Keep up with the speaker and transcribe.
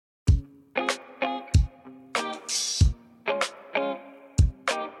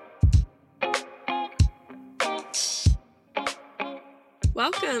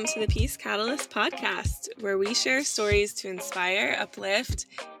Welcome to the Peace Catalyst podcast, where we share stories to inspire, uplift,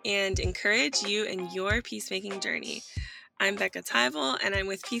 and encourage you in your peacemaking journey. I'm Becca Tyvel, and I'm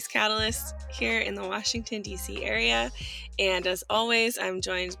with Peace Catalyst here in the Washington, D.C. area. And as always, I'm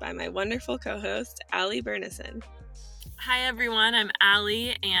joined by my wonderful co-host, Allie Burnison. Hi, everyone. I'm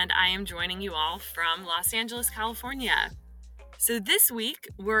Allie, and I am joining you all from Los Angeles, California. So this week,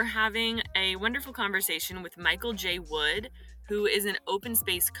 we're having a wonderful conversation with Michael J. Wood, who is an open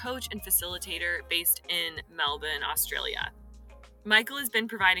space coach and facilitator based in Melbourne, Australia. Michael has been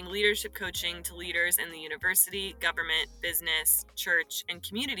providing leadership coaching to leaders in the university, government, business, church, and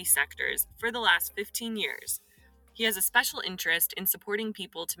community sectors for the last 15 years. He has a special interest in supporting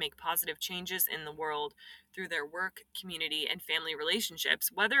people to make positive changes in the world through their work, community, and family relationships,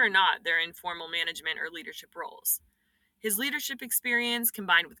 whether or not they're in formal management or leadership roles. His leadership experience,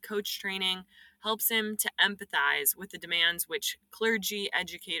 combined with coach training, helps him to empathize with the demands which clergy,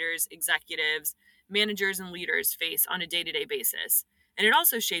 educators, executives, managers, and leaders face on a day-to-day basis. And it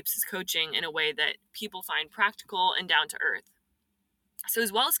also shapes his coaching in a way that people find practical and down to earth. So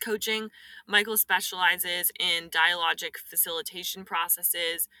as well as coaching, Michael specializes in dialogic facilitation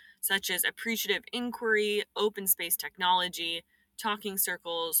processes such as appreciative inquiry, open space technology, talking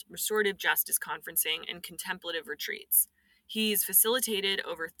circles, restorative justice conferencing, and contemplative retreats. He's facilitated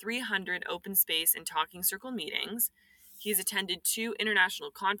over 300 open space and talking circle meetings. He's attended 2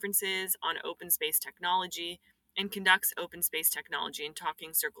 international conferences on open space technology and conducts open space technology and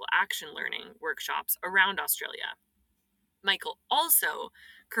talking circle action learning workshops around Australia. Michael also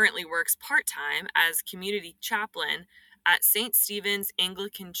currently works part-time as community chaplain at St. Stephen's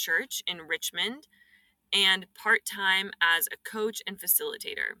Anglican Church in Richmond and part-time as a coach and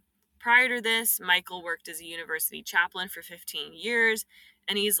facilitator. Prior to this, Michael worked as a university chaplain for 15 years,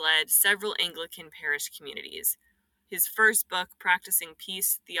 and he's led several Anglican parish communities. His first book, Practicing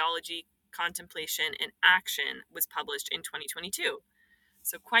Peace, Theology, Contemplation, and Action, was published in 2022.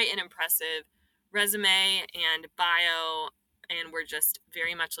 So quite an impressive resume and bio, and we're just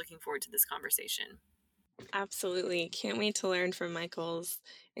very much looking forward to this conversation. Absolutely. Can't wait to learn from Michael's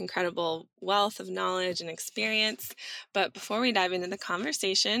incredible wealth of knowledge and experience. But before we dive into the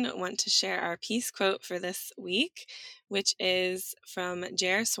conversation, I want to share our peace quote for this week, which is from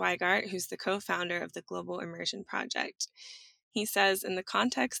J.R. Swigart, who's the co-founder of the Global Immersion Project. He says, in the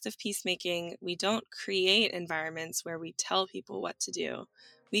context of peacemaking, we don't create environments where we tell people what to do.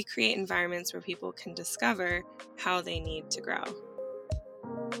 We create environments where people can discover how they need to grow.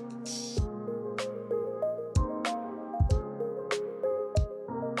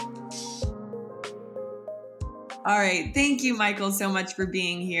 All right. Thank you, Michael, so much for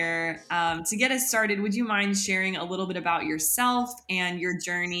being here. To get us started, would you mind sharing a little bit about yourself and your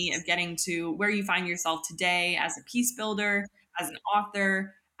journey of getting to where you find yourself today as a peace builder, as an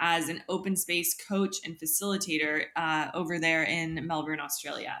author, as an open space coach and facilitator over there in Melbourne,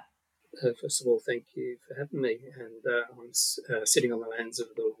 Australia? First of all, thank you for having me. And I'm sitting on the lands of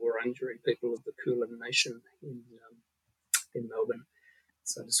the Wurundjeri people of the Kulin Nation in Melbourne.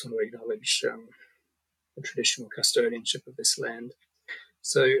 So I just want to acknowledge the traditional custodianship of this land.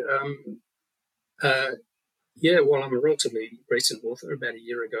 So, I'm a relatively recent author, about a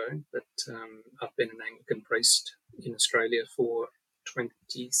year ago, but I've been an Anglican priest in Australia for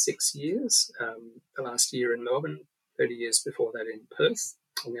 26 years, the last year in Melbourne, 30 years before that in Perth,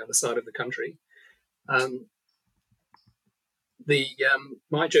 on the other side of the country.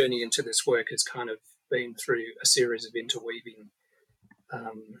 My journey into this work has kind of been through a series of interweaving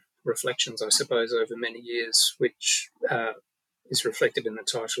reflections, I suppose, over many years, which is reflected in the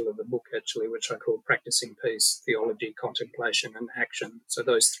title of the book, actually, which I call Practicing Peace, Theology, Contemplation, and Action. So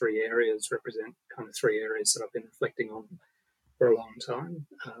those 3 areas represent kind of 3 areas that I've been reflecting on for a long time.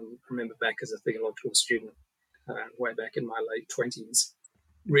 I remember back as a theological student, way back in my late 20s,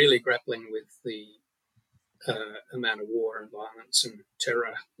 really grappling with the amount of war and violence and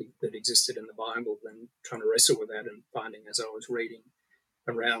terror that existed in the Bible, and trying to wrestle with that, and finding as I was reading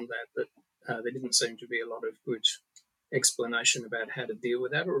around that there didn't seem to be a lot of good explanation about how to deal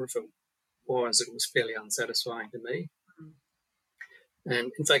with that, or if it was fairly unsatisfying to me.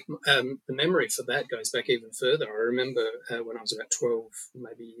 And in fact, the memory for that goes back even further. I remember when I was about 12,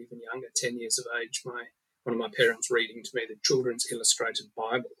 maybe even younger, 10 years of age, one of my parents reading to me the Children's Illustrated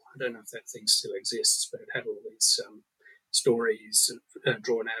Bible. I don't know if that thing still exists, but it had all these stories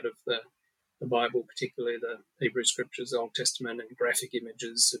drawn out of the Bible, particularly the Hebrew Scriptures, Old Testament, and graphic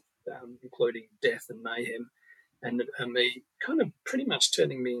images, including death and mayhem, and me kind of pretty much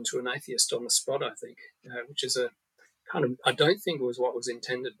turning me into an atheist on the spot, I think, which is a kind of, I don't think it was what was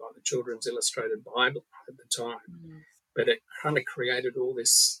intended by the Children's Illustrated Bible at the time. But it kind of created all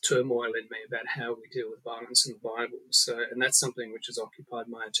this turmoil in me about how we deal with violence in the Bible. So, and that's something which has occupied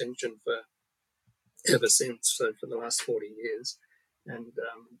my attention for ever since, so for the last 40 years. And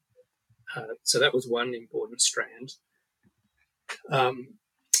so that was one important strand.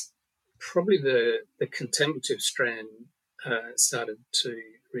 Probably the contemplative strand started to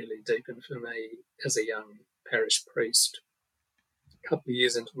really deepen for me as a young parish priest. A couple of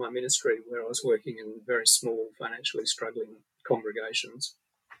years into my ministry, where I was working in very small, financially struggling congregations,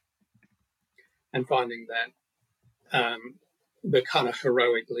 and finding that the kind of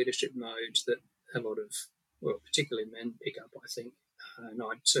heroic leadership mode that a lot of, well, particularly men pick up, I think, and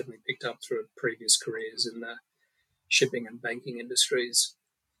I'd certainly picked up through previous careers in the shipping and banking industries,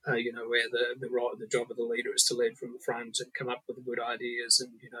 where the job of the leader is to lead from the front and come up with good ideas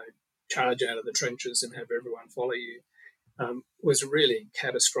and, charge out of the trenches and have everyone follow you, was a really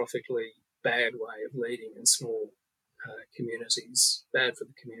catastrophically bad way of leading in small communities. Bad for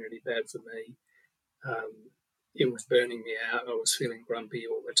the community, bad for me. It was burning me out. I was feeling grumpy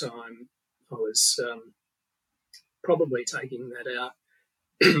all the time. I was probably taking that out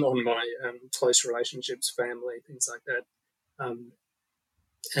on my close relationships, family, things like that,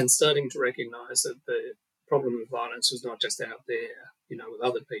 and starting to recognise that the problem of violence was not just out there, with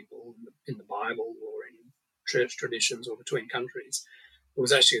other people in the Bible or in church traditions or between countries. It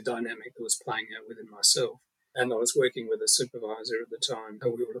was actually a dynamic that was playing out within myself. And I was working with a supervisor at the time,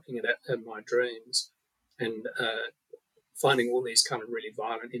 and we were looking at my dreams and finding all these kind of really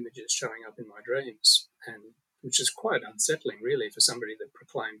violent images showing up in my dreams, and which is quite unsettling, really, for somebody that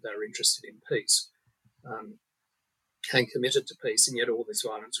proclaimed they were interested in peace and committed to peace, and yet all this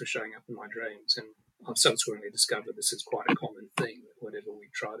violence was showing up in my dreams. And I've subsequently discovered this is quite a common thing, that whatever we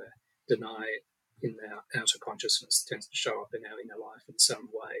try to deny in our outer consciousness tends to show up in our inner life in some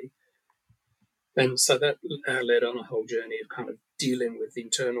way. And so that led on a whole journey of kind of dealing with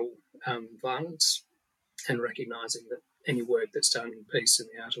internal violence and recognising that any work that's done in peace in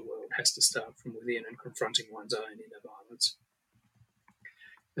the outer world has to start from within and confronting one's own inner violence.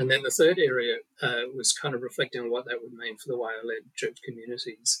 And then the third area was kind of reflecting on what that would mean for the way I led church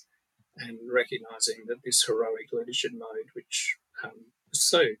communities, and recognising that this heroic leadership mode, which was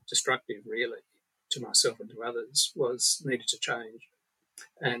so destructive, really, to myself and to others, was needed to change.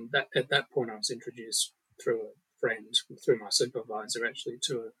 And at that point I was introduced through a friend, through my supervisor actually,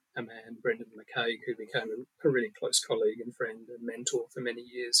 to a man, Brendan McCaig, who became a really close colleague and friend and mentor for many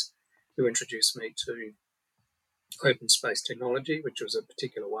years, who introduced me to open space technology, which was a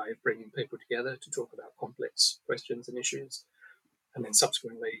particular way of bringing people together to talk about complex questions and issues. And then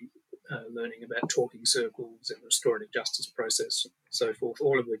subsequently learning about talking circles and restorative justice process and so forth,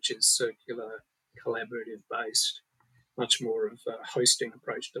 all of which is circular, collaborative based, much more of a hosting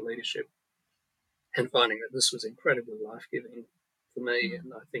approach to leadership, and finding that this was incredibly life-giving for me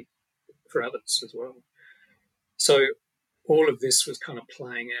and I think for others as well. So all of this was kind of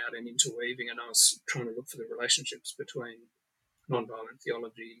playing out and interweaving, and I was trying to look for the relationships between nonviolent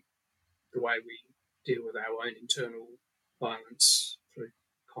theology, the way we deal with our own internal violence through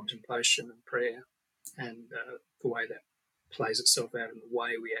contemplation and prayer, and the way that plays itself out in the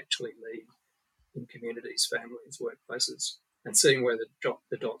way we actually lead in communities, families, workplaces, and seeing where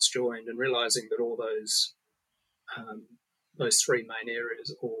the dots joined and realising that all those three main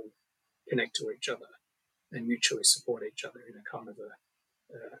areas all connect to each other and mutually support each other in a kind of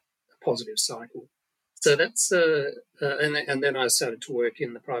a positive cycle. So that's and then I started to work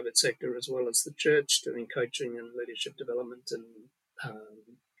in the private sector as well as the church, doing coaching and leadership development and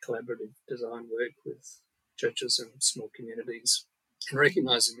collaborative design work with churches and small communities, and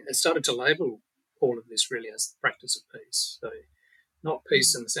recognising and started to label all of this really as the practice of peace. So not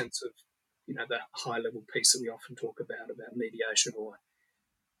peace in the sense of, the high-level peace that we often talk about mediation or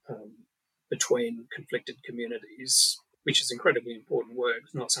between conflicted communities, which is incredibly important work,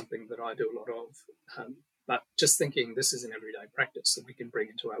 not something that I do a lot of, but just thinking this is an everyday practice that we can bring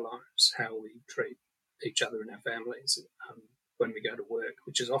into our lives, how we treat each other and our families when we go to work,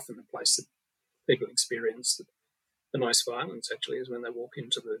 which is often the place that people experience the most violence, actually, is when they walk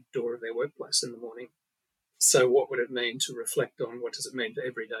into the door of their workplace in the morning. So what would it mean to reflect on what does it mean for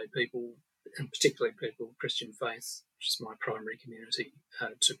everyday people, and particularly people of Christian faith, which is my primary community,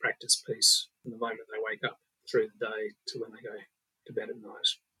 to practice peace from the moment they wake up through the day to when they go to bed at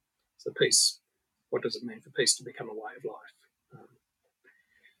night. So peace, what does it mean for peace to become a way of life?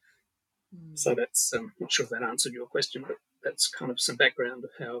 So that's, I'm not sure if that answered your question, but that's kind of some background of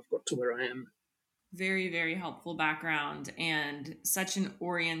how I've got to where I am. Very, very helpful background, and such an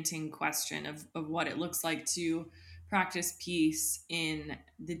orienting question of what it looks like to practice peace in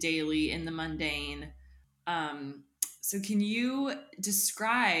the daily, in the mundane. So can you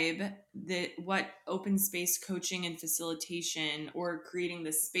describe what open space coaching and facilitation, or creating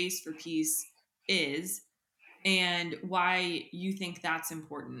the space for peace, is, and why you think that's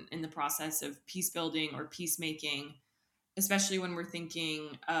important in the process of peace building or peacemaking, especially when we're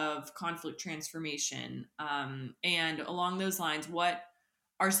thinking of conflict transformation? And along those lines, what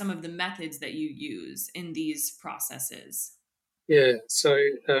are some of the methods that you use in these processes? Yeah, so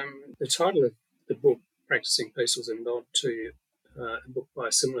the title of the book, Practicing Peace, was a nod to a book by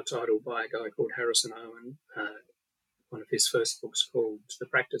a similar title by a guy called Harrison Owen, one of his first books called The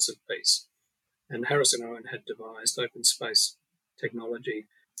Practice of Peace. And Harrison Owen had devised open space technology,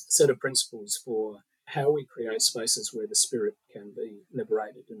 a set of principles for how we create spaces where the spirit can be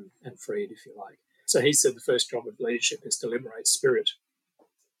liberated and freed, if you like. So he said the first job of leadership is to liberate spirit,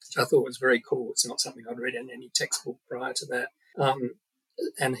 which I thought was very cool. It's not something I'd read in any textbook prior to that.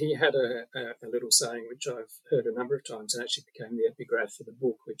 And he had a little saying, which I've heard a number of times and actually became the epigraph for the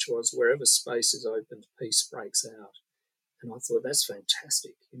book, which was, wherever space is opened, peace breaks out. And I thought, that's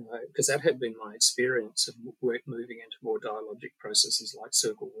fantastic, because that had been my experience of work moving into more dialogic processes like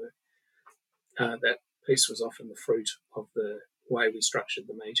circle work, that peace was often the fruit of the way we structured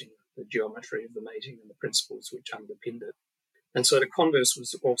the meeting, the geometry of the meeting and the principles which underpinned it. And so the converse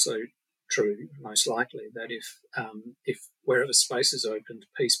was also true, most likely, that if wherever space is opened,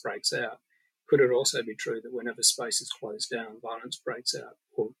 peace breaks out. Could it also be true that whenever space is closed down, violence breaks out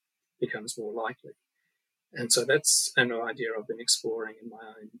or becomes more likely? And so that's an idea I've been exploring in my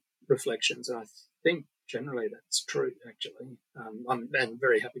own reflections. And I think generally that's true, actually. I'm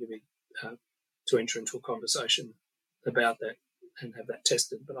very happy to enter into a conversation about that and have that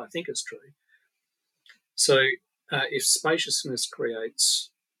tested, but I think it's true. So if spaciousness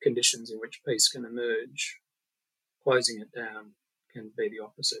creates conditions in which peace can emerge, closing it down can be the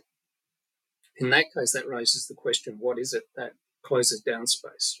opposite. In that case, that raises the question, what is it that closes down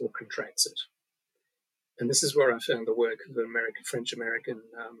space or contracts it? And this is where I found the work of an French-American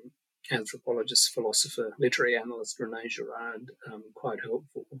anthropologist, philosopher, literary analyst, René Girard, quite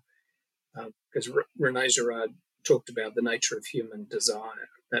helpful, because René Girard talked about the nature of human desire.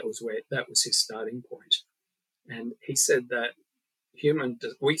 That was his starting point. And he said that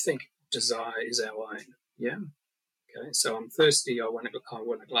we think desire is our own. Yeah. Okay. So I'm thirsty. I want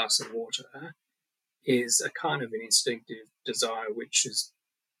a glass of water. Is a kind of an instinctive desire which is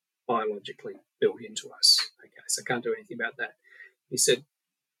biologically built into us. Okay. So I can't do anything about that. He said,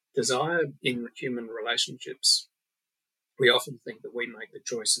 desire in human relationships, we often think that we make the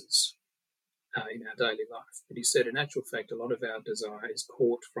choices in our daily life. But he said, in actual fact, a lot of our desire is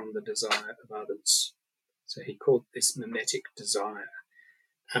caught from the desire of others. So he called this mimetic desire.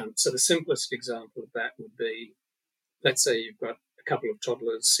 So the simplest example of that would be, let's say you've got a couple of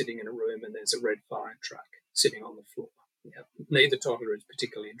toddlers sitting in a room and there's a red fire truck sitting on the floor. Yeah. Neither toddler is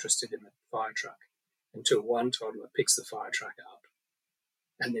particularly interested in the fire truck until one toddler picks the fire truck up.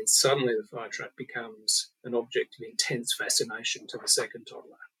 And then suddenly the fire truck becomes an object of intense fascination to the second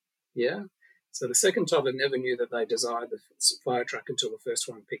toddler. Yeah? So the second toddler never knew that they desired the fire truck until the first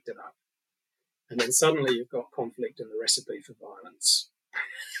one picked it up. And then suddenly you've got conflict and the recipe for violence.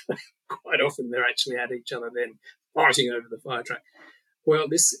 Quite often they're actually at each other then, fighting over the fire truck. Well,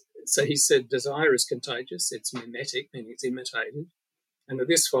 so he said desire is contagious, it's mimetic, meaning it's imitated, and that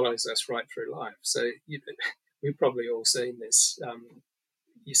this follows us right through life. So we've probably all seen this.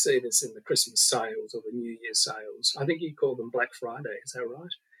 You see this in the Christmas sales or the New Year sales. I think you call them Black Friday, is that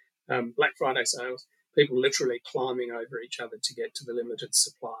right? Black Friday sales, people literally climbing over each other to get to the limited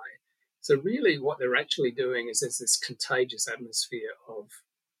supply. So really what they're actually doing is there's this contagious atmosphere of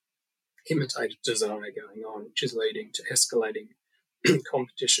imitated desire going on, which is leading to escalating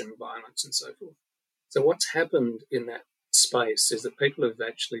competition, violence, and so forth. So what's happened in that space is that people have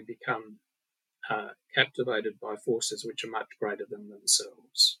actually become captivated by forces which are much greater than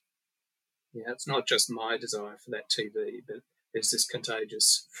themselves. Yeah, it's not just my desire for that TV, but there's this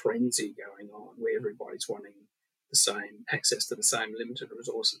contagious frenzy going on where everybody's wanting the same access to the same limited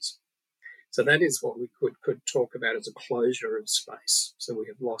resources. So that is what we could talk about as a closure of space. So we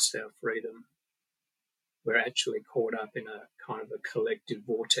have lost our freedom. We're actually caught up in a kind of a collective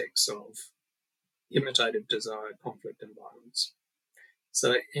vortex of imitative desire, conflict, and violence.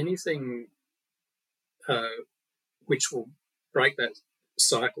 So anything which will break that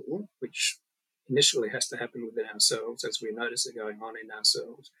cycle, which initially has to happen within ourselves as we notice it going on in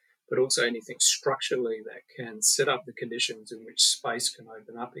ourselves, but also anything structurally that can set up the conditions in which space can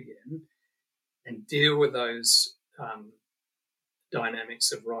open up again and deal with those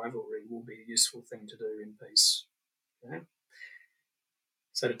dynamics of rivalry will be a useful thing to do in peace. Okay?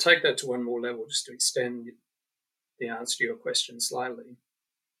 So to take that to one more level, just to extend the answer to your question slightly.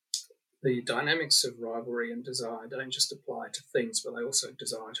 The dynamics of rivalry and desire don't just apply to things, but they also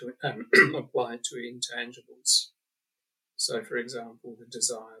apply to intangibles. So, for example, the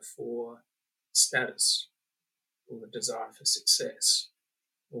desire for status, or the desire for success,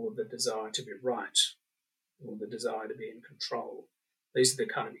 or the desire to be right, or the desire to be in control. These are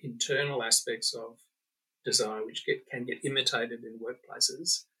the kind of internal aspects of desire which can get imitated in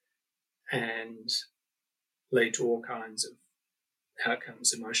workplaces and lead to all kinds of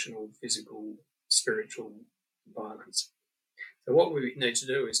outcomes: emotional, physical, spiritual, violence. So what we need to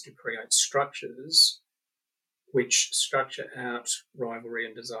do is to create structures which structure out rivalry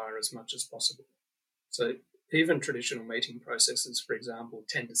and desire as much as possible. So even traditional meeting processes, for example,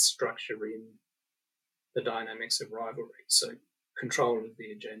 tend to structure in the dynamics of rivalry. So control of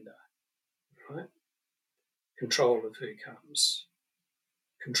the agenda, right? Control of who comes,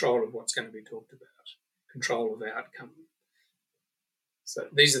 control of what's going to be talked about, control of outcome. So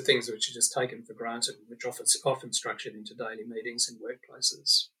these are things which are just taken for granted, which often structured into daily meetings in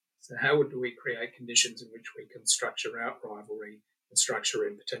workplaces. So how do we create conditions in which we can structure out rivalry and structure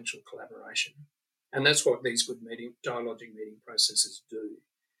in potential collaboration? And that's what these good dialogic meeting processes do.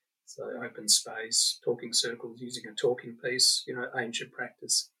 So open space, talking circles, using a talking piece, ancient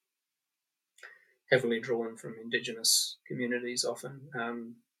practice, heavily drawn from Indigenous communities often,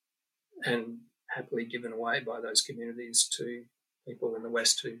 and happily given away by those communities to people in the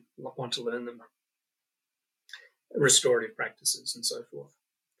West who want to learn them, restorative practices and so forth.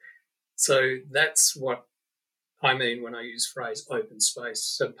 So that's what I mean when I use the phrase open space.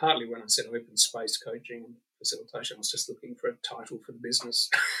 So partly when I said open space coaching and facilitation, I was just looking for a title for the business.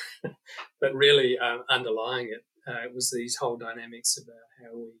 But really underlying it, it was these whole dynamics about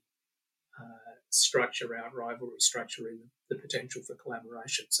how we structure out rivalry, structure in the potential for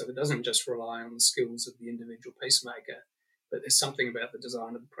collaboration. So it doesn't just rely on the skills of the individual peacemaker, but there's something about the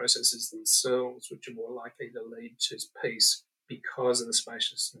design of the processes themselves which are more likely to lead to peace because of the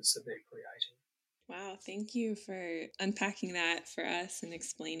spaciousness that they're creating. Wow, thank you for unpacking that for us and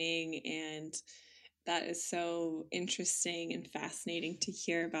explaining. And that is so interesting and fascinating to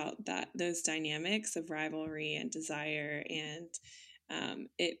hear about those dynamics of rivalry and desire. And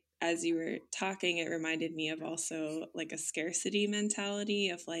it, as you were talking, it reminded me of also like a scarcity mentality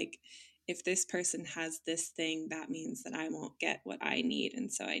of like, if this person has this thing, that means that I won't get what I need.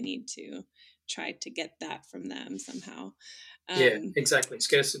 And so I need to try to get that from them somehow. Yeah, exactly.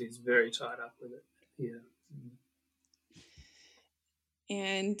 Scarcity is very tied up with it. Yeah.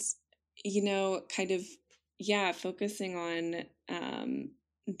 And, kind of, focusing on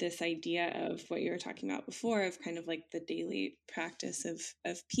this idea of what you were talking about before of kind of like the daily practice of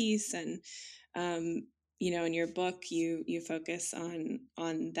peace. And, in your book, you focus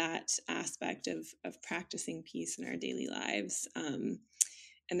on that aspect of practicing peace in our daily lives.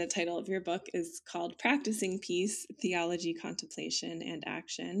 And the title of your book is called Practicing Peace, Theology, Contemplation, and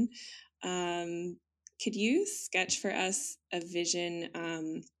Action. Could you sketch for us a vision,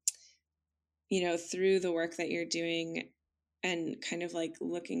 through the work that you're doing and kind of like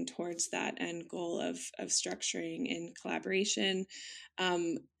looking towards that end goal of structuring in collaboration?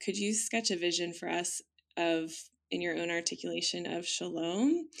 Could you sketch a vision for us of, in your own articulation, of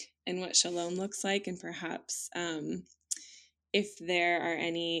shalom and what shalom looks like, and perhaps if there are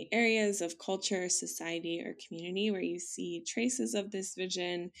any areas of culture, society, or community where you see traces of this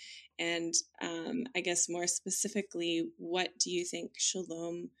vision? And I guess more specifically, what do you think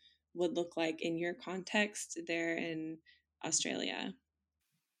shalom would look like in your context there in Australia?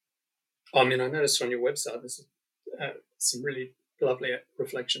 I mean, I noticed on your website there's some really lovely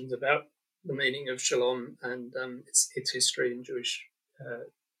reflections about the meaning of shalom and its history in Jewish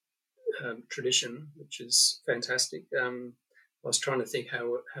tradition, which is fantastic. I was trying to think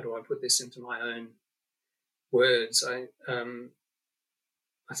how do I put this into my own words. I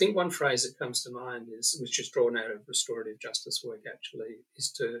think one phrase that comes to mind which is drawn out of restorative justice work actually, is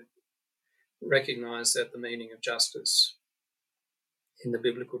to recognise that the meaning of justice in the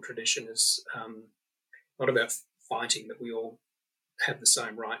biblical tradition is not about fighting, that we all have the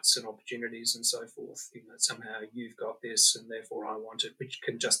same rights and opportunities and so forth. Somehow you've got this and therefore I want it, which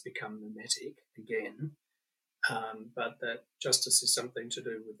can just become mimetic again. But that justice is something to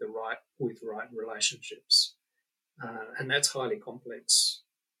do with right relationships, and that's highly complex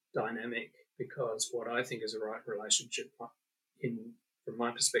dynamic, because what I think is a right relationship, from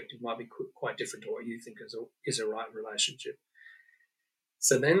my perspective, might be quite different to what you think is a right relationship.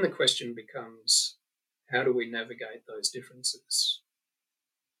 So then the question becomes, how do we navigate those differences?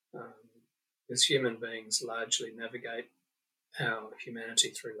 As human beings, largely navigate our humanity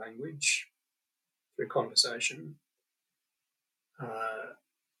through language, through conversation,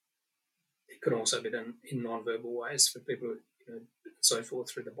 It could also be done in non-verbal ways for people, so forth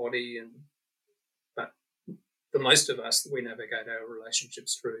through the body. But for most of us, we navigate our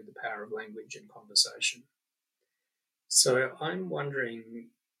relationships through the power of language and conversation. So I'm wondering,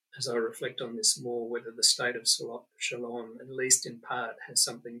 as I reflect on this more, whether the state of shalom, at least in part, has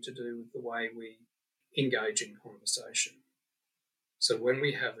something to do with the way we engage in conversation. So when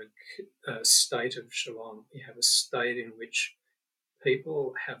we have a state of shalom, we have a state in which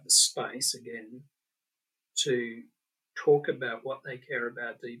people have the space, again, to talk about what they care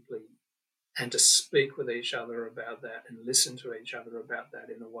about deeply and to speak with each other about that and listen to each other about that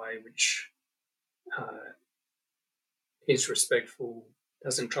in a way which is respectful,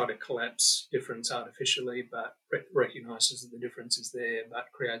 doesn't try to collapse difference artificially, but recognises that the difference is there, but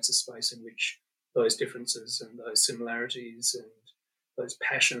creates a space in which those differences and those similarities and those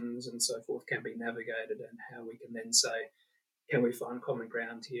passions and so forth can be navigated, and how we can then say, can we find common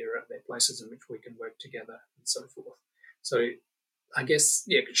ground here? Are there places in which we can work together and so forth? So I guess,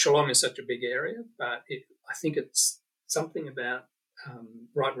 shalom is such a big area, but I think it's something about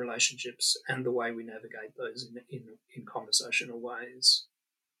right relationships and the way we navigate those in conversational ways.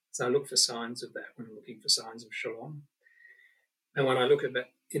 So I look for signs of that when I'm looking for signs of shalom. And when I look at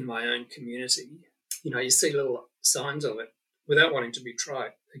that in my own community, you see little signs of it without wanting to be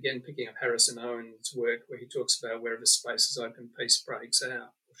trite. Again, picking up Harrison Owen's work where he talks about wherever space is open, peace breaks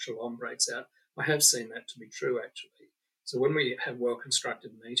out, or shalom breaks out. I have seen that to be true, actually. So when we have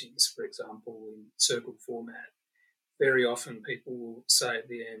well-constructed meetings, for example, in circle format, very often people will say at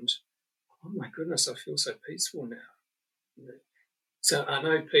the end, oh my goodness, I feel so peaceful now. So I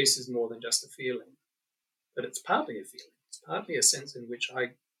know peace is more than just a feeling, but it's partly a feeling. It's partly a sense in which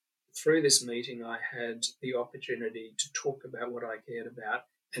through this meeting, I had the opportunity to talk about what I cared about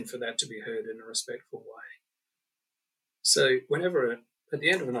and for that to be heard in a respectful way. So whenever at the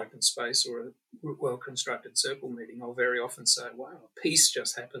end of an open space or a well-constructed circle meeting, I'll very often say, wow, peace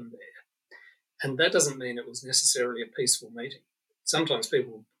just happened there. And that doesn't mean it was necessarily a peaceful meeting. Sometimes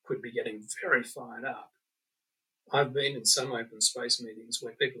people could be getting very fired up. I've been in some open space meetings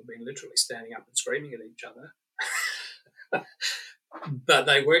where people have been literally standing up and screaming at each other. But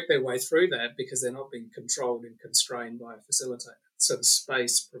they work their way through that because they're not being controlled and constrained by a facilitator. So the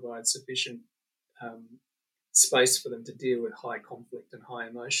space provides sufficient space for them to deal with high conflict and high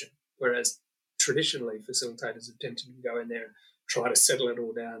emotion, whereas traditionally facilitators have tended to go in there and try to settle it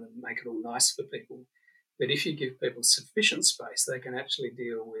all down and make it all nice for people. But if you give people sufficient space, they can actually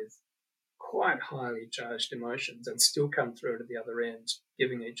deal with quite highly charged emotions and still come through it at the other end,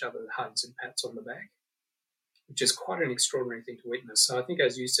 giving each other hugs and pats on the back, which is quite an extraordinary thing to witness. So I think,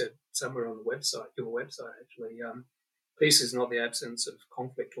 as you said somewhere on the website, your website actually, peace is not the absence of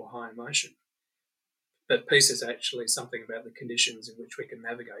conflict or high emotion, but peace is actually something about the conditions in which we can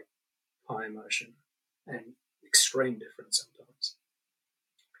navigate high emotion and extreme difference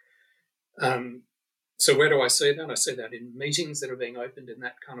sometimes. So where do I see that? I see that in meetings that are being opened in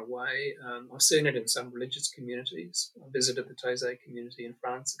that kind of way. I've seen it in some religious communities. I visited the Taizé community in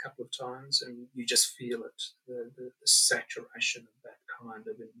France a couple of times, and you just feel it, the saturation of that kind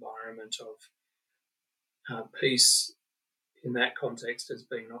of environment of peace in that context as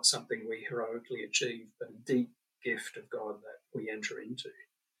being not something we heroically achieve, but a deep gift of God that we enter into.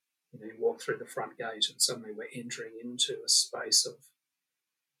 You walk through the front gate and suddenly we're entering into a space of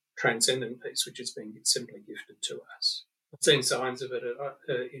transcendent peace, which is being simply gifted to us. I've seen signs of it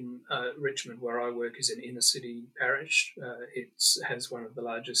in Richmond, where I work, is an inner city parish. It has one of the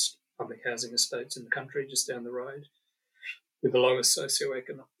largest public housing estates in the country, just down the road, with the lowest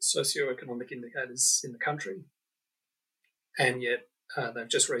socioeconomic indicators in the country. And yet they've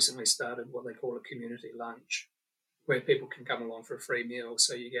just recently started what they call a community lunch, where people can come along for a free meal.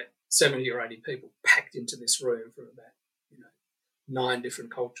 So you get 70 or 80 people packed into this room from about 9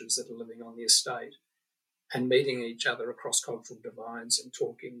 different cultures that are living on the estate, and meeting each other across cultural divides and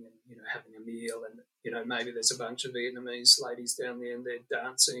talking and having a meal, and maybe there's a bunch of Vietnamese ladies down there and they're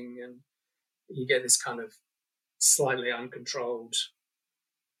dancing, and you get this kind of slightly uncontrolled,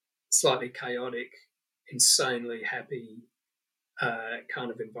 slightly chaotic, insanely happy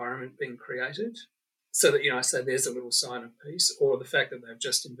kind of environment being created. So that I say there's a little sign of peace, or the fact that they've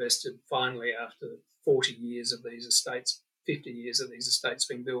just invested finally after 40 years of these estates. 50 years of these estates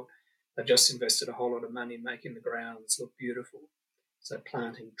being built, they've just invested a whole lot of money making the grounds look beautiful. So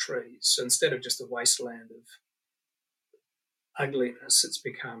planting trees. So instead of just a wasteland of ugliness, it's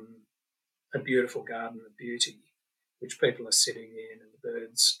become a beautiful garden of beauty, which people are sitting in, and the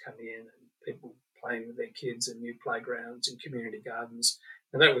birds come in, and people playing with their kids in new playgrounds and community gardens.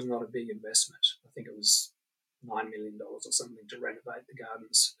 And that was not a big investment. I think it was $9 million or something to renovate the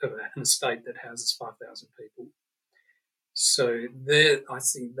gardens of an estate that houses 5,000 people. So there, I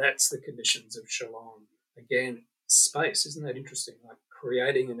think that's the conditions of Shillong. Again, space, isn't that interesting? Like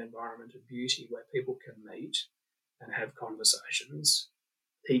creating an environment of beauty where people can meet and have conversations,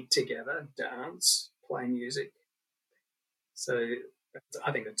 eat together, dance, play music. So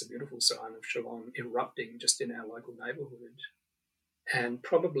I think that's a beautiful sign of Shillong erupting just in our local neighbourhood. And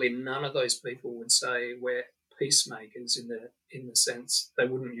probably none of those people would say we're peacemakers in the sense they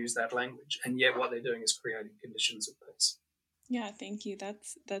wouldn't use that language. And yet what they're doing is creating conditions of peace. Yeah, thank you.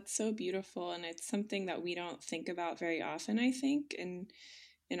 That's so beautiful, and it's something that we don't think about very often, I think, in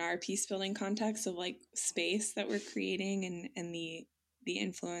our peace building context of like space that we're creating and the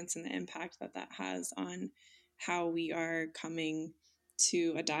influence and the impact that that has on how we are coming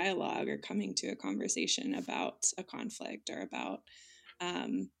to a dialogue or coming to a conversation about a conflict or about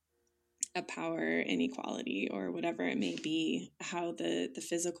a power inequality or whatever it may be, how the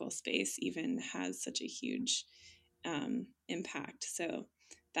physical space even has such a huge impact. So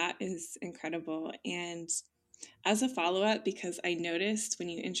that is incredible. And as a follow-up, because I noticed when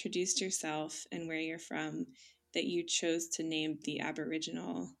you introduced yourself and where you're from that you chose to name the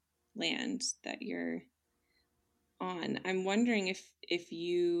Aboriginal land that you're on, I'm wondering if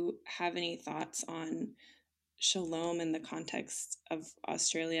you have any thoughts on Shalom in the context of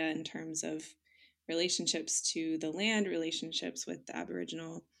Australia in terms of relationships to the land, relationships with the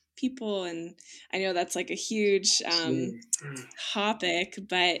Aboriginal people. And I know that's like a huge topic,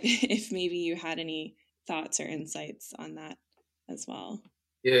 but if maybe you had any thoughts or insights on that as well.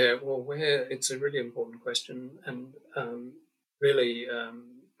 Yeah, well, it's a really important question, and really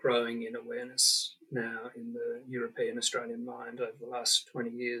growing in awareness now in the European Australian mind over the last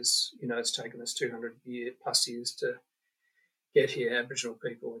 20 years. You know, it's taken us 200 plus years to get here. Aboriginal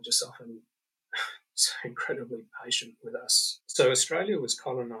people are just often so incredibly patient with us. So Australia was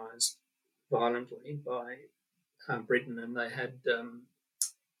colonised violently by Britain, and they had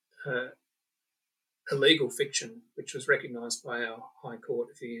a legal fiction, which was recognised by our High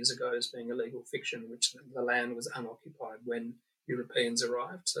Court a few years ago as being a legal fiction, which the land was unoccupied when Europeans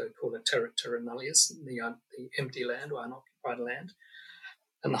arrived, so called a terra nullius, the empty land or unoccupied land.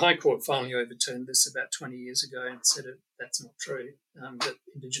 And the High Court finally overturned this about 20 years ago and said that's not true, that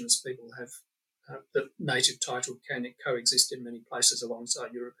Indigenous people have the native title can coexist in many places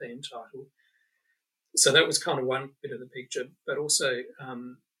alongside European title. So that was kind of one bit of the picture, but also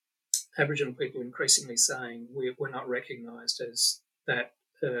Aboriginal people increasingly saying we're not recognised as that.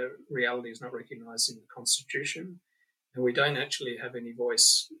 Reality is not recognised in the Constitution, and we don't actually have any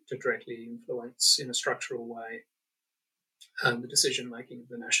voice to directly influence in a structural way the decision-making of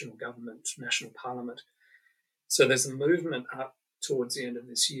the national government, national parliament. So there's a movement up towards the end of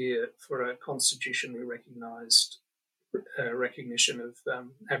this year for a constitutionally recognised recognition of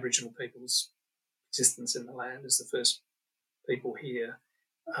Aboriginal people's existence in the land as the first people here,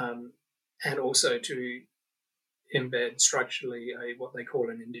 and also to embed structurally what they call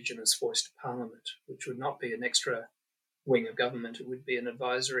an Indigenous voice to Parliament, which would not be an extra wing of government. It would be an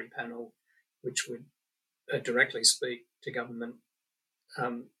advisory panel which would directly speak to government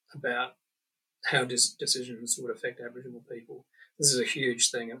about how decisions would affect Aboriginal people. This is a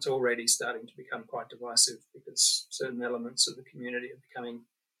huge thing. It's already starting to become quite divisive because certain elements of the community are becoming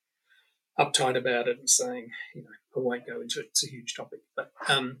uptight about it and saying, I won't go into it. It's a huge topic. But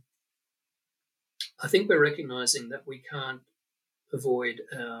I think we're recognising that we can't avoid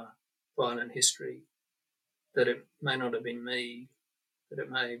our violent history, that it may not have been me, that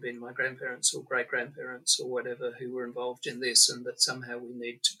it may have been my grandparents or great-grandparents or whatever who were involved in this, and that somehow we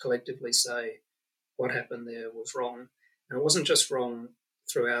need to collectively say what happened there was wrong. And it wasn't just wrong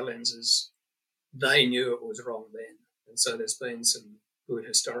through our lenses. They knew it was wrong then. And so there's been some good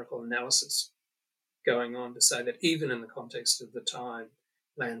historical analysis going on to say that even in the context of the time,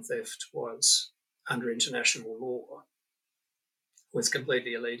 land theft was under international law, was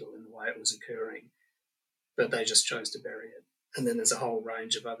completely illegal in the way it was occurring, but they just chose to bury it. And then there's a whole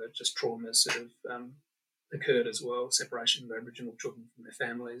range of other just traumas that have occurred as well, separation of Aboriginal children from their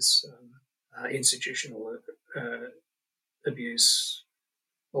families, institutional abuse,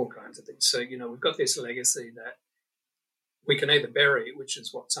 all kinds of things. So, we've got this legacy that we can either bury, which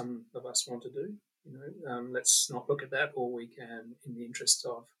is what some of us want to do, let's not look at that, or we can, in the interest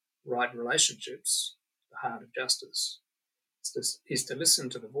of right relationships, the heart of justice, is to listen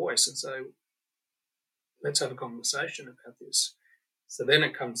to the voice and say, let's have a conversation about this. So then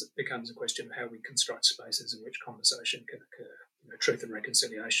it becomes a question of how we construct spaces in which conversation can occur. Truth and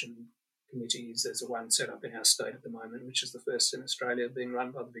reconciliation committees, there's one set up in our state at the moment, which is the first in Australia, being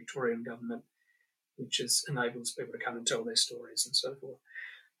run by the Victorian government, which enables people to come and tell their stories and so forth.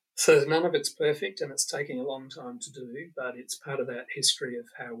 So none of it's perfect, and it's taking a long time to do, but it's part of that history of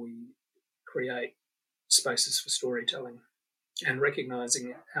how we create spaces for storytelling and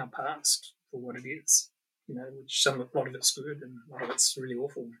recognising our past for what it is, which a lot of it's good and a lot of it's really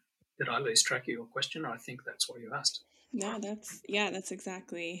awful. Did I lose track of your question? I think that's what you asked. No, that's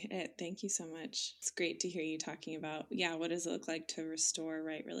exactly it. Thank you so much. It's great to hear you talking about, what does it look like to restore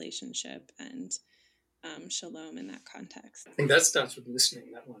right relationship and shalom in that context. I think that starts with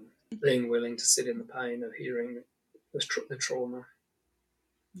listening, that one, being willing to sit in the pain of hearing the trauma,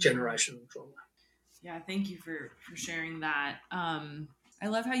 generational trauma. Yeah, thank you for sharing that. I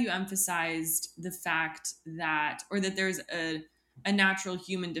love how you emphasized the fact that there's a natural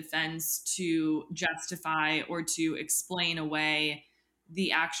human defense to justify or to explain away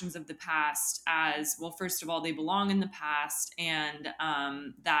the actions of the past as, well, first of all, they belong in the past, and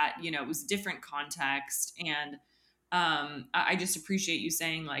that, it was a different context. And I just appreciate you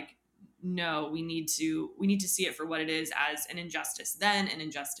saying, like, no, we need to see it for what it is, as an injustice then, an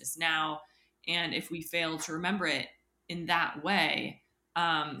injustice now. And if we fail to remember it in that way,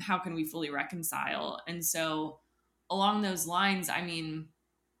 how can we fully reconcile? And so along those lines, I mean,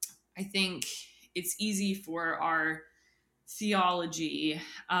 I think it's easy for our theology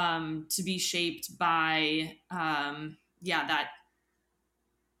to be shaped by, that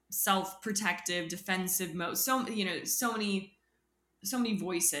self-protective, defensive mode. So many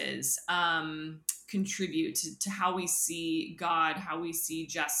voices contribute to how we see God, how we see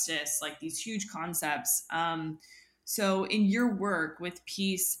justice, like these huge concepts. So in your work with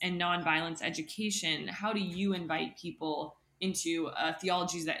peace and nonviolence education, how do you invite people into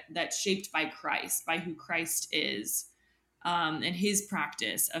theologies that's shaped by Christ, by who Christ is, and his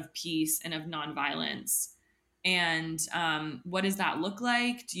practice of peace and of nonviolence? And what does that look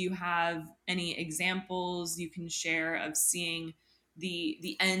like? Do you have any examples you can share of seeing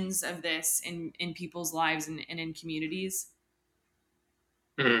the ends of this in people's lives and in communities?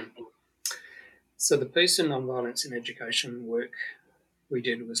 So the peace and nonviolence in education work we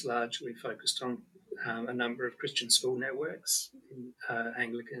did was largely focused on a number of Christian school networks,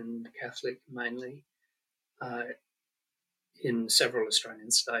 Anglican, Catholic mainly, in several Australian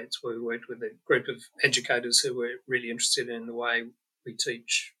states, where we worked with a group of educators who were really interested in the way we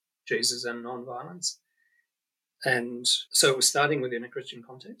teach Jesus and nonviolence. And so it was starting within a Christian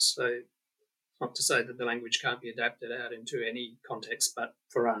context. So not to say that the language can't be adapted out into any context, but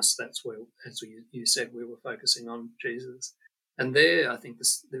for us, that's where, as you said, we were focusing on Jesus. And there, I think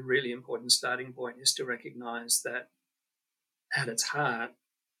the really important starting point is to recognise that at its heart,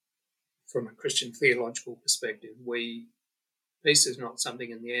 from a Christian theological perspective, peace is not something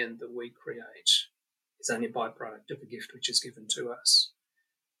in the end that we create. It's only a byproduct of a gift which is given to us,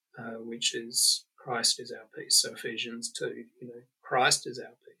 which is Christ is our peace. So Ephesians 2, Christ is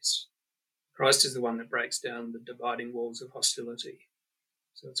our peace. Christ is the one that breaks down the dividing walls of hostility.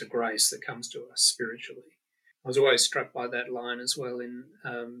 So it's a grace that comes to us spiritually. I was always struck by that line as well in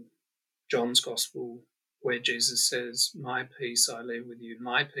John's Gospel, where Jesus says, "My peace I leave with you,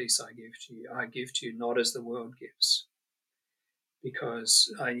 my peace I give to you. I give to you not as the world gives."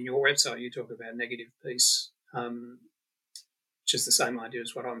 Because in your website you talk about negative peace, which is the same idea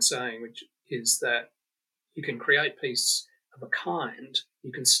as what I'm saying, which is that you can create peace of a kind.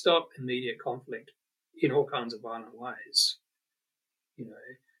 You can stop immediate conflict in all kinds of violent ways.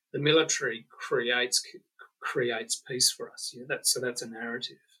 The military creates peace for us. That's a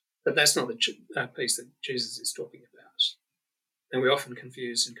narrative, but that's not the peace that Jesus is talking about. And we often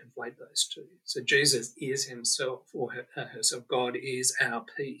confuse and conflate those two. So Jesus is himself or herself. God is our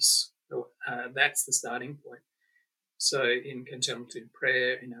peace. That's the starting point. So in contemplative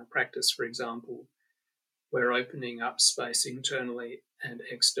prayer, in our practice, for example, we're opening up space internally and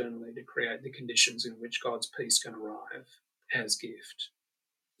externally to create the conditions in which God's peace can arrive as gift.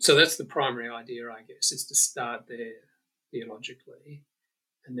 So that's the primary idea, I guess, is to start there theologically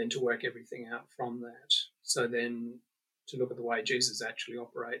and then to work everything out from that. So then to look at the way Jesus actually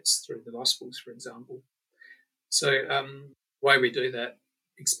operates through the Gospels, for example. So the way we do that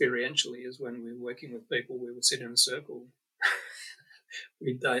experientially is when we're working with people, we would sit in a circle.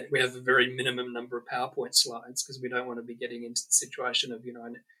 We have a very minimum number of PowerPoint slides because we don't want to be getting into the situation of,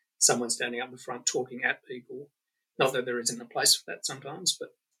 someone standing up in front talking at people. Not that there isn't a place for that sometimes, but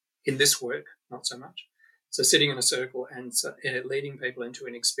in this work, not so much. So sitting in a circle and leading people into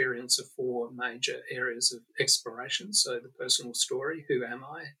an experience of 4 major areas of exploration. So the personal story, who am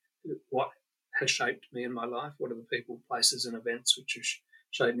I? What has shaped me in my life? What are the people, places and events which have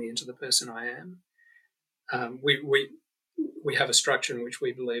shaped me into the person I am? We have a structure in which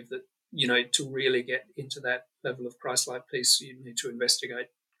we believe that to really get into that level of Christ-like peace, you need to investigate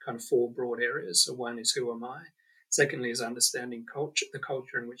kind of 4 broad areas. So one is, who am I? Secondly is understanding culture, the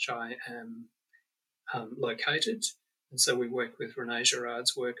culture in which I am located. And so we work with Renee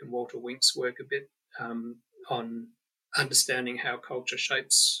Girard's work and Walter Wink's work a bit on understanding how culture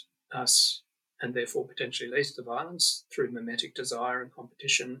shapes us and therefore potentially leads to violence through mimetic desire and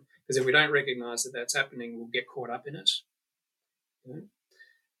competition. Because if we don't recognise that that's happening, we'll get caught up in it.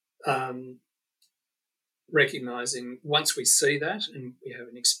 Recognising once we see that and we have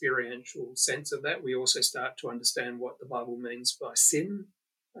an experiential sense of that, we also start to understand what the Bible means by sin.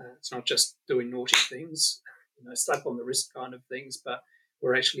 It's not just doing naughty things, slap on the wrist kind of things, but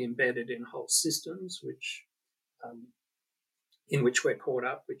we're actually embedded in whole systems in which we're caught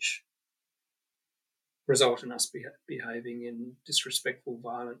up, which result in us behaving in disrespectful,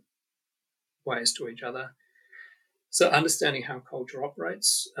 violent ways to each other. So understanding how culture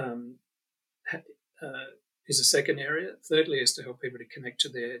operates is a second area. Thirdly is to help people to connect to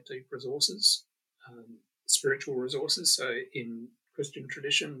their deep resources, spiritual resources. So in Christian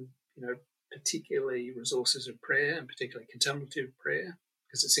tradition, particularly resources of prayer and particularly contemplative prayer,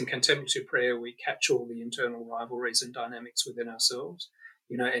 because it's in contemplative prayer we catch all the internal rivalries and dynamics within ourselves.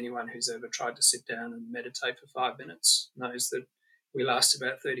 Anyone who's ever tried to sit down and meditate for 5 minutes knows that we last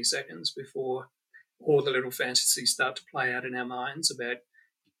about 30 seconds before all the little fantasies start to play out in our minds about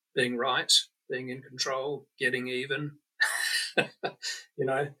being right, being in control, getting even. If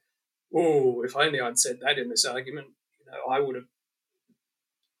only I'd said that in this argument, I would have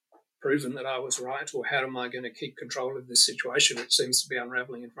proven that I was right, or how am I going to keep control of this situation which seems to be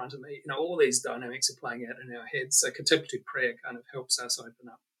unraveling in front of me? All these dynamics are playing out in our heads. So contemplative prayer kind of helps us open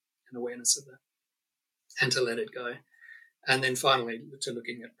up an awareness of that and to let it go. And then finally, to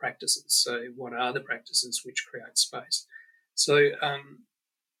looking at practices. So what are the practices which create space? So,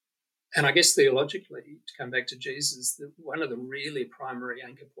 and I guess theologically, to come back to Jesus, one of the really primary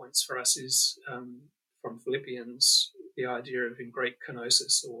anchor points for us is from Philippians, the idea of, in Greek,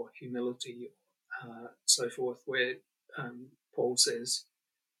 kenosis, or humility, so forth, where Paul says,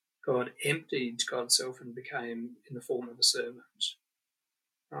 God emptied God's self and became in the form of a servant,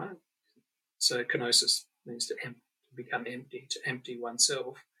 right? So kenosis means to become empty, to empty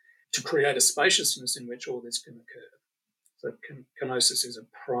oneself, to create a spaciousness in which all this can occur. So kenosis is a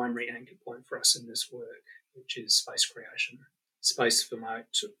primary anchor point for us in this work, which is space creation, space for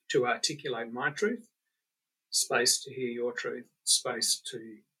to articulate my truth, space to hear your truth, space to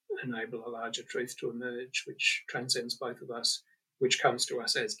enable a larger truth to emerge, which transcends both of us, which comes to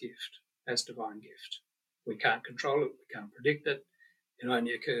us as gift, as divine gift. We can't control it, we can't predict it. It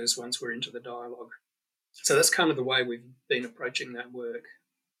only occurs once we're into the dialogue. So that's kind of the way we've been approaching that work.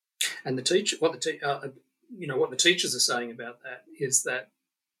 And what the teachers are saying about that is that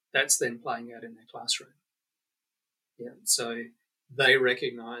that's then playing out in their classroom. Yeah, so they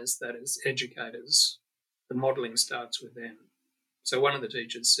recognise that as educators, the modelling starts with them. So one of the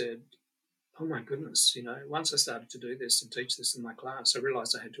teachers said, oh my goodness, once I started to do this and teach this in my class, I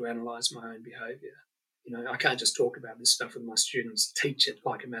realised I had to analyse my own behaviour. I can't just talk about this stuff with my students, teach it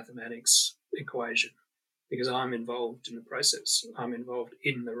like a mathematics equation, because I'm involved in the process. I'm involved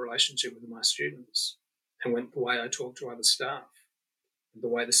in the relationship with my students. And the way I talk to other staff, the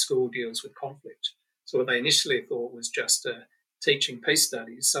way the school deals with conflict. So what they initially thought was just teaching peace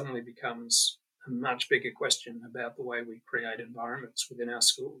studies suddenly becomes a much bigger question about the way we create environments within our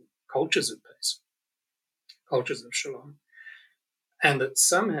school, cultures of peace, cultures of shalom. And that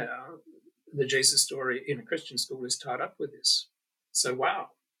somehow the Jesus story in a Christian school is tied up with this. So, wow,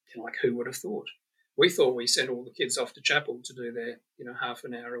 who would have thought? We thought we sent all the kids off to chapel to do their, half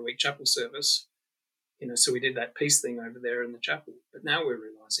an hour a week chapel service. So we did that peace thing over there in the chapel. But now we're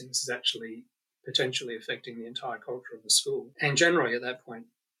realising this is actually potentially affecting the entire culture of the school. And generally at that point,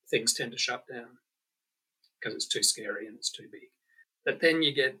 things tend to shut down because it's too scary and it's too big. But then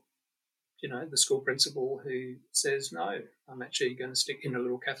you get, the school principal who says, no, I'm actually going to stick in a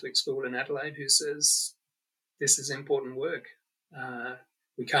little Catholic school in Adelaide, who says, this is important work.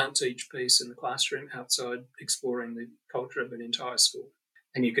 We can't teach peace in the classroom outside exploring the culture of an entire school.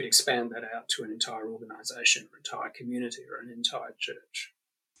 And you could expand that out to an entire organisation, or entire community, or an entire church.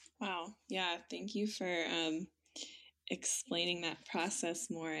 Wow. Yeah. Thank you for explaining that process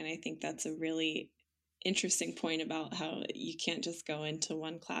more. And I think that's a really interesting point about how you can't just go into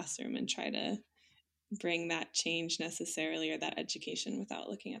one classroom and try to bring that change necessarily, or that education, without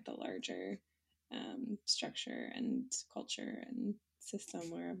looking at the larger structure and culture and system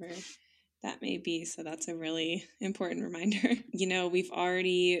wherever that may be. So that's a really important reminder. We've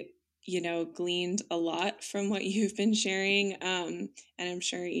already gleaned a lot from what you've been sharing. And I'm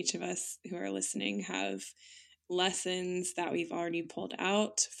sure each of us who are listening have lessons that we've already pulled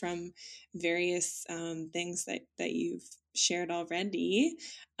out from various things that you've shared already.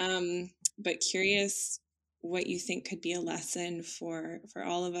 But curious what you think could be a lesson for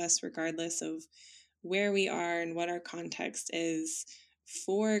all of us, regardless of where we are and what our context is,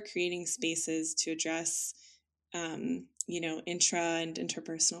 for creating spaces to address intra and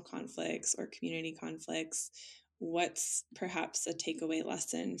interpersonal conflicts or community conflicts. What's perhaps a takeaway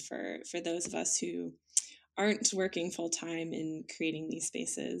lesson for those of us who aren't working full time in creating these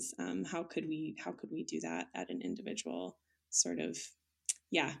spaces? How could we do that at an individual sort of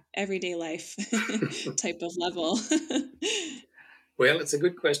everyday life type of level? Well, it's a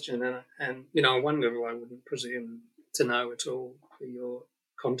good question, and on one level, I wouldn't presume to know at all for your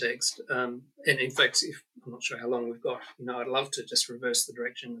context. And in fact, if I'm not sure how long we've got, I'd love to just reverse the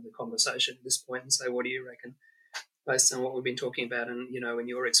direction of the conversation at this point and say, what do you reckon, based on what we've been talking about, and in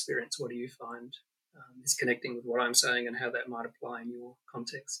your experience, what do you find is connecting with what I'm saying and how that might apply in your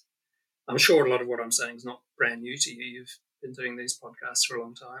context? I'm sure a lot of what I'm saying is not brand new to you. You've been doing these podcasts for a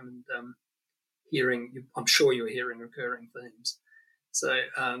long time, and I'm sure you're hearing recurring themes. So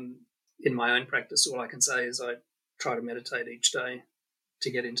in my own practice, all I can say is I try to meditate each day to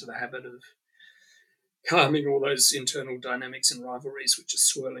get into the habit of calming all those internal dynamics and rivalries which are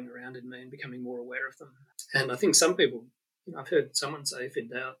swirling around in me and becoming more aware of them. And I think some people, I've heard someone say, if in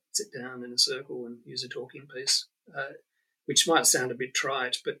doubt, sit down in a circle and use a talking piece, which might sound a bit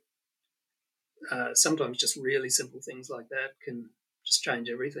trite, but sometimes just really simple things like that can just change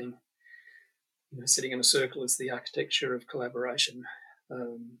everything. Sitting in a circle is the architecture of collaboration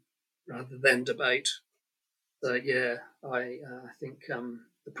rather than debate. So I think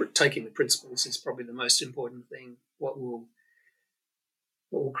taking the principles is probably the most important thing. What will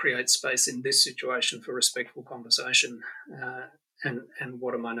create space in this situation for respectful conversation, and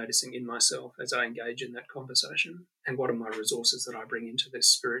what am I noticing in myself as I engage in that conversation, and what are my resources that I bring into this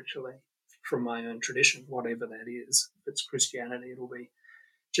spiritually from my own tradition, whatever that is. If it's Christianity, it'll be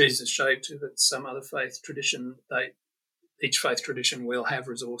Jesus shaped. If it's some other faith tradition, each faith tradition will have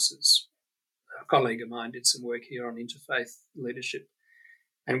resources. A colleague of mine did some work here on interfaith leadership.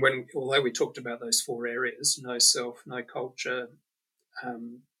 And although we talked about those 4 areas, no self, no culture,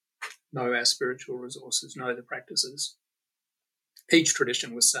 no our spiritual resources, no the practices, each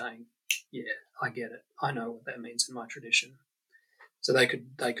tradition was saying, yeah, I get it. I know what that means in my tradition. So they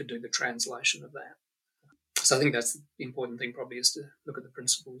could do the translation of that. So I think that's the important thing probably, is to look at the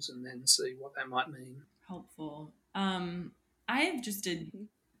principles and then see what that might mean. Helpful. I have just a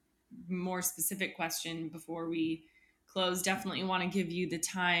more specific question before we close. Definitely want to give you the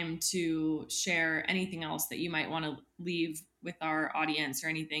time to share anything else that you might want to leave with our audience or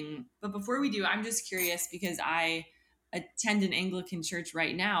anything. But before we do, I'm just curious, because I attend an Anglican church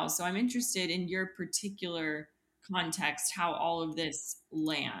right now. So I'm interested in your particular context, how all of this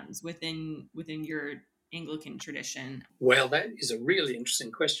lands within your Anglican tradition. Well, that is a really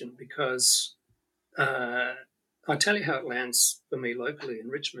interesting question, because I'll tell you how it lands for me locally in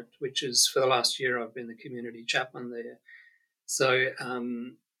Richmond, which is, for the last year, I've been the community chaplain there. So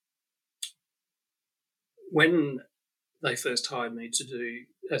when they first hired me to do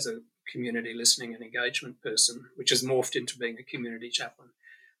as a community listening and engagement person, which has morphed into being a community chaplain,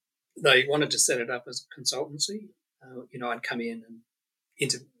 they wanted to set it up as a consultancy. I'd come in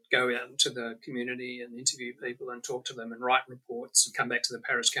and go out into the community and interview people and talk to them and write reports and come back to the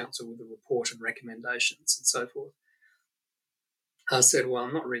parish council with a report and recommendations and so forth. I said, well,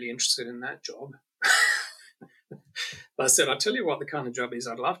 I'm not really interested in that job. I said, I'll tell you what the kind of job is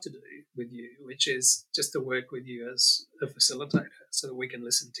I'd love to do with you, which is just to work with you as a facilitator so that we can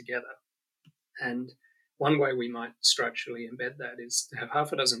listen together. And one way we might structurally embed that is to have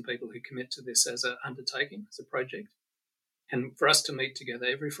half a dozen people who commit to this as an undertaking, as a project, and for us to meet together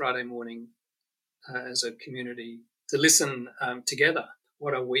every Friday morning as a community to listen together.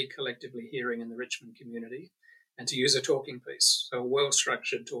 What are we collectively hearing in the Richmond community? And to use a talking piece, so a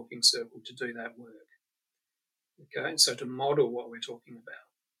well-structured talking circle to do that work. Okay, so to model what we're talking about.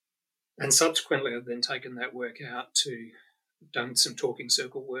 And subsequently, I've then taken that work out to done some talking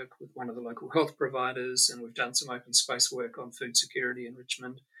circle work with one of the local health providers, and we've done some open space work on food security in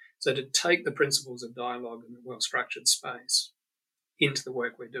Richmond. So to take the principles of dialogue and well-structured space into the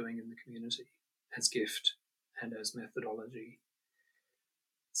work we're doing in the community as gift and as methodology.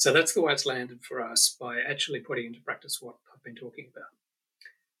 So that's the way it's landed for us, by actually putting into practice what I've been talking about.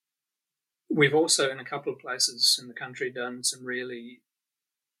 We've also, in a couple of places in the country, done some really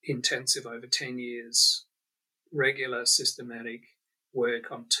intensive, over 10 years, regular, systematic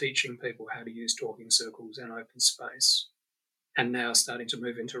work on teaching people how to use talking circles and open space, and now starting to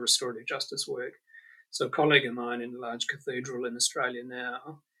move into restorative justice work. So a colleague of mine in a large cathedral in Australia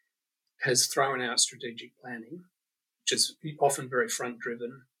now has thrown out strategic planning, which is often very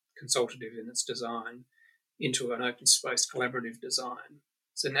front-driven, consultative in its design, into an open space collaborative design.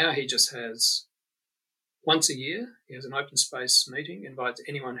 So now he just has, once a year, he has an open space meeting, invites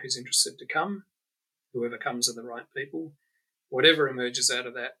anyone who's interested to come. Whoever comes are the right people. Whatever emerges out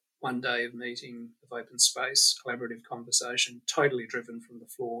of that one day of meeting, of open space, collaborative conversation, totally driven from the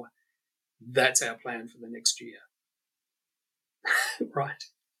floor, that's our plan for the next year. Right?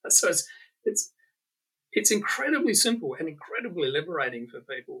 So it's incredibly simple and incredibly liberating for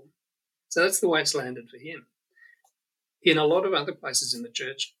people. So that's the way it's landed for him. In a lot of other places in the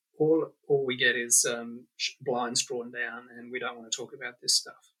church, all we get is blinds drawn down, and we don't want to talk about this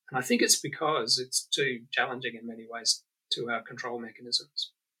stuff. And I think it's because it's too challenging in many ways to our control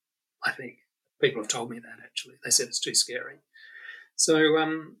mechanisms. I think people have told me that, actually. They said it's too scary. So,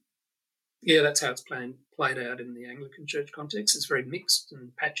 that's how it's played out in the Anglican Church context. It's very mixed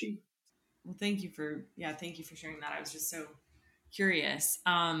and patchy. Well, thank you for sharing that. I was just so curious.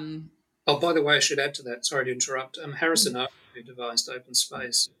 Oh, by the way, I should add to that, sorry to interrupt. Harrison Owen, who devised open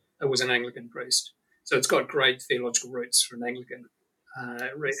space, was an Anglican priest. So it's got great theological roots for an Anglican.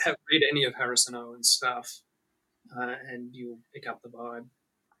 Read any of Harrison Owen's stuff, and you'll pick up the vibe.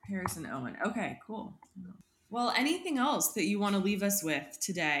 Harrison Owen. Okay, cool. Well, anything else that you want to leave us with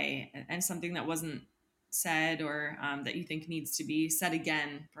today, and something that wasn't said, or that you think needs to be said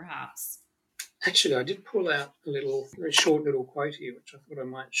again, perhaps? Actually, I did pull out a very short little quote here, which I thought I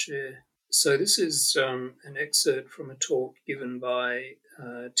might share. So this is an excerpt from a talk given by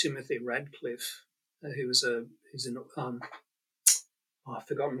Timothy Radcliffe, he's in I've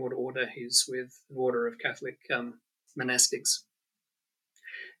forgotten what order he's with, the Order of Catholic Monastics.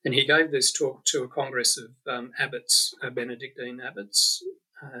 And he gave this talk to a congress of abbots, Benedictine abbots,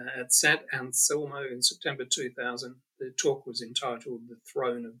 at St. Anselmo in September 2000. The talk was entitled The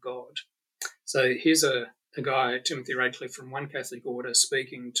Throne of God. So here's a guy, Timothy Radcliffe, from one Catholic order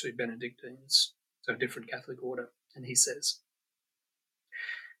speaking to Benedictines, so a different Catholic order, and he says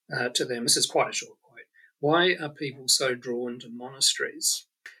to them, this is quite a short quote, "Why are people so drawn to monasteries?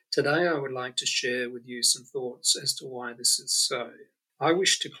 Today I would like to share with you some thoughts as to why this is so. I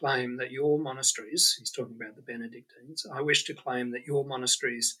wish to claim that your monasteries," he's talking about the Benedictines, "I wish to claim that your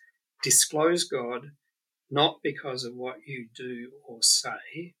monasteries disclose God not because of what you do or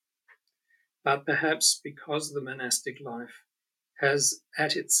say, but perhaps because the monastic life has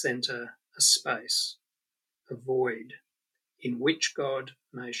at its centre a space, a void, in which God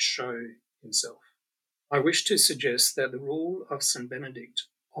may show himself. I wish to suggest that the rule of St. Benedict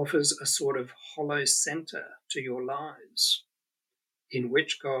offers a sort of hollow centre to your lives, in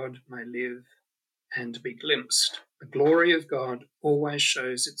which God may live and be glimpsed. The glory of God always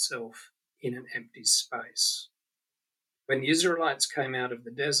shows itself in an empty space. When the Israelites came out of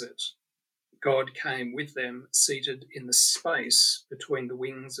the desert, God came with them, seated in the space between the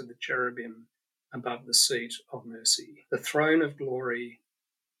wings of the cherubim above the seat of mercy. The throne of glory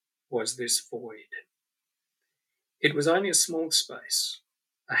was this void. It was only a small space,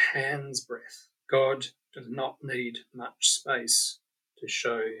 a hand's breadth. God does not need much space to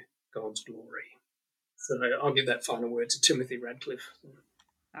show God's glory." So I'll give that final word to Timothy Radcliffe.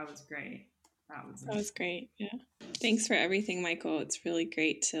 That was great. That was great. Yeah. Thanks for everything, Michael. It's really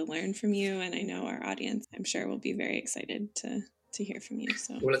great to learn from you. And I know our audience, I'm sure, will be very excited to hear from you.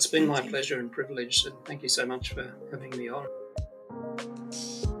 So, well, it's been my pleasure and privilege. And thank you so much for having me on.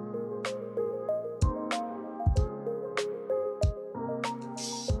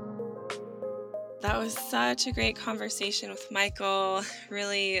 That was such a great conversation with Michael.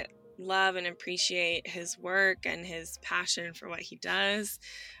 Really love and appreciate his work and his passion for what he does,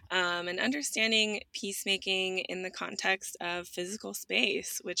 and understanding peacemaking in the context of physical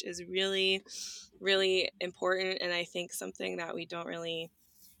space, which is really, really important, and I think something that we don't really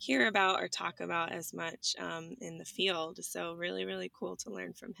hear about or talk about as much in the field. So really, really cool to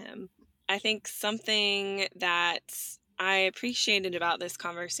learn from him. I think something that I appreciated about this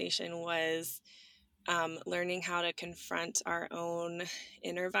conversation was learning how to confront our own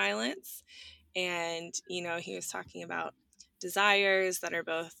inner violence. And, he was talking about desires that are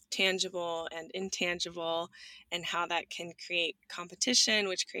both tangible and intangible, and how that can create competition,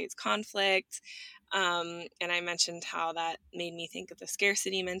 which creates conflict. And I mentioned how that made me think of the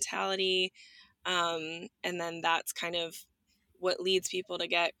scarcity mentality. And then that's kind of what leads people to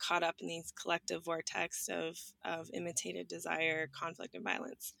get caught up in these collective vortex of imitated desire, conflict, and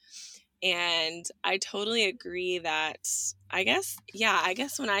violence. And I totally agree that I guess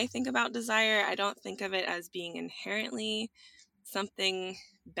when I think about desire, I don't think of it as being inherently something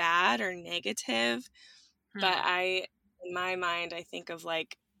bad or negative, but in my mind, I think of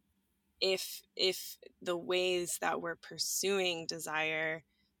like if the ways that we're pursuing desire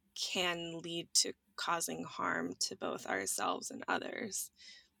can lead to causing harm to both ourselves and others,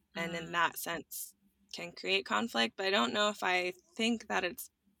 and in that sense can create conflict. But I don't know if I think that it's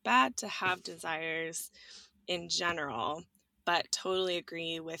bad to have desires in general, but totally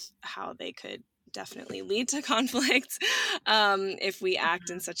agree with how they could definitely lead to conflict if we act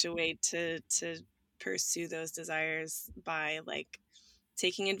in such a way to pursue those desires by like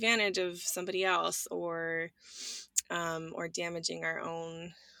taking advantage of somebody else or damaging our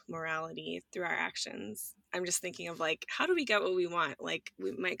own morality through our actions. I'm just thinking of like, how do we get what we want? Like,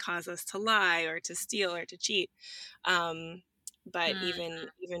 it might cause us to lie or to steal or to cheat. But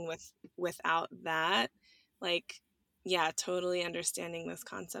even without that, like, yeah, totally understanding this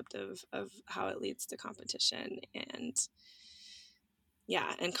concept of how it leads to competition and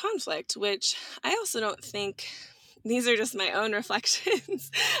conflict, which I also don't think, these are just my own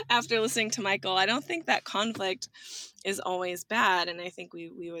reflections after listening to Michael. I don't think that conflict is always bad. And I think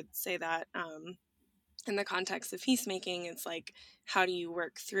we would say that in the context of peacemaking, it's like, how do you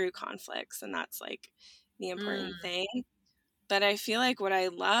work through conflicts? And that's like the important thing. But I feel like what I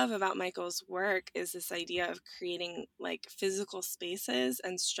love about Michael's work is this idea of creating like physical spaces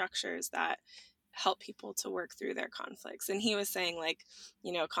and structures that help people to work through their conflicts. And he was saying like,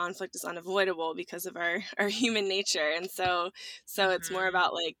 conflict is unavoidable because of our human nature. And so it's more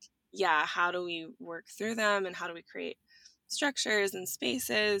about like, how do we work through them, and how do we create structures and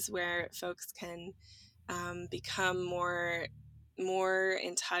spaces where folks can become more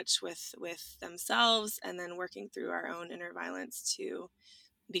in touch with themselves, and then working through our own inner violence to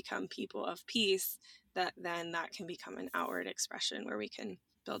become people of peace, that can become an outward expression where we can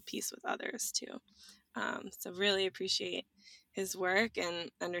build peace with others too. So really appreciate his work and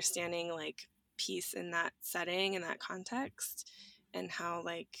understanding like peace in that setting, in that context, and how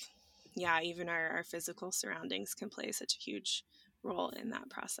like, even our physical surroundings can play such a huge role in that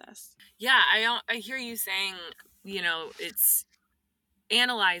process. Yeah, I hear you saying, it's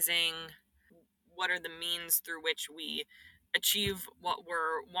analyzing what are the means through which we achieve what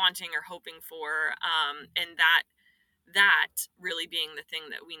we're wanting or hoping for, and that really being the thing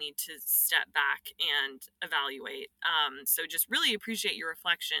that we need to step back and evaluate. So just really appreciate your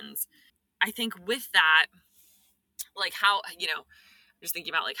reflections. I think with that, like how, just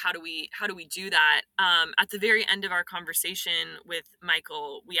thinking about like how do we do that. At the very end of our conversation with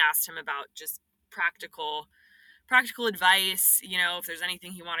Michael, we asked him about just practical advice, if there's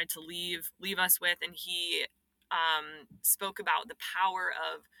anything he wanted to leave us with. And he spoke about the power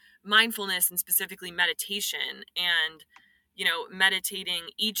of mindfulness, and specifically meditation, and meditating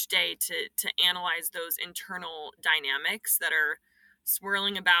each day to analyze those internal dynamics that are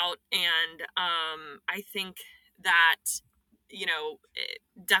swirling about. And I think that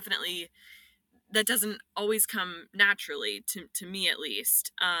definitely that doesn't always come naturally to me, at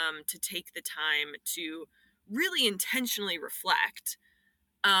least, to take the time to really intentionally reflect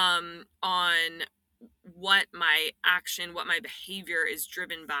on what my action, what my behavior is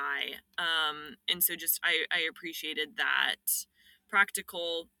driven by. And so just I appreciated that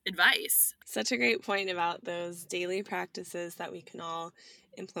practical advice. Such a great point about those daily practices that we can all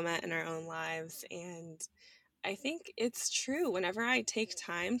implement in our own lives. And I think it's true. Whenever I take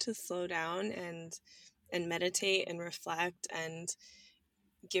time to slow down and meditate and reflect and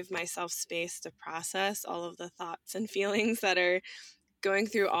give myself space to process all of the thoughts and feelings that are going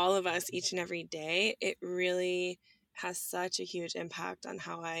through all of us each and every day, it really has such a huge impact on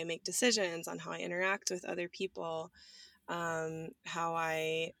how I make decisions, on how I interact with other people, how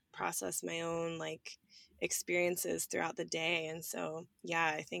I process my own like experiences throughout the day. And so,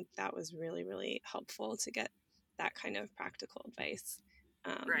 I think that was really, really helpful to get that kind of practical advice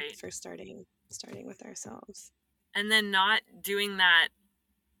Right. for starting with ourselves. And then not doing that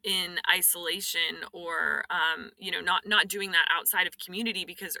in isolation, or not doing that outside of community,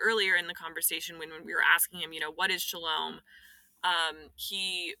 because earlier in the conversation when we were asking him, what is shalom,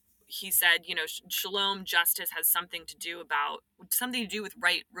 he said, shalom, justice, has something to do with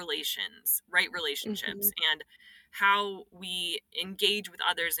right relationships, Mm-hmm. and how we engage with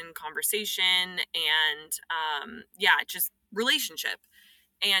others in conversation, and just relationship.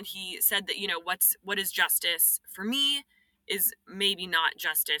 And he said that, what is justice for me is maybe not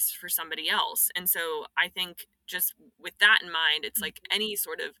justice for somebody else. And so I think just with that in mind, it's like any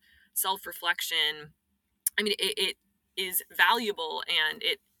sort of self-reflection. I mean, it is valuable, and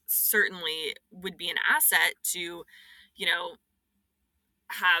it certainly would be an asset to, you know,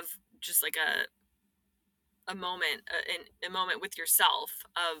 have just like a moment, a moment with yourself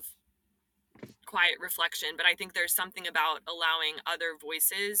of quiet reflection. But I think there's something about allowing other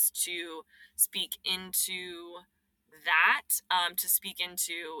voices to speak into that, to speak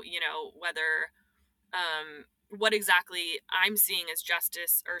into, you know, whether what exactly I'm seeing as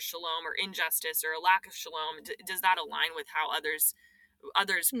justice or shalom or injustice or a lack of shalom. Does that align with how others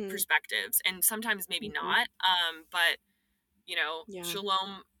Hmm. perspectives? And sometimes maybe Mhm. not. But you know, Yeah.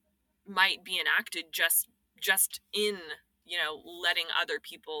 shalom might be enacted just in, you know, letting other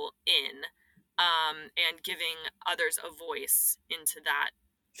people in, and giving others a voice into that.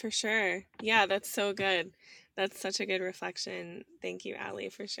 For sure. Yeah, that's so good. That's such a good reflection. Thank you, Allie,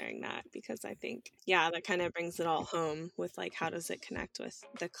 for sharing that, because I think, yeah, that kind of brings it all home with like, how does it connect with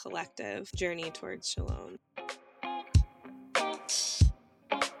the collective journey towards shalom?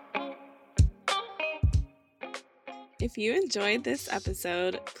 If you enjoyed this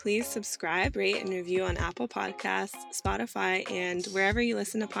episode, please subscribe, rate, and review on Apple Podcasts, Spotify, and wherever you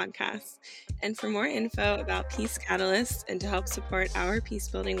listen to podcasts. And for more info about Peace Catalyst and to help support our peace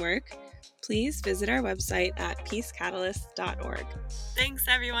building work, please visit our website at peacecatalyst.org. Thanks,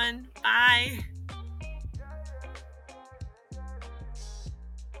 everyone. Bye.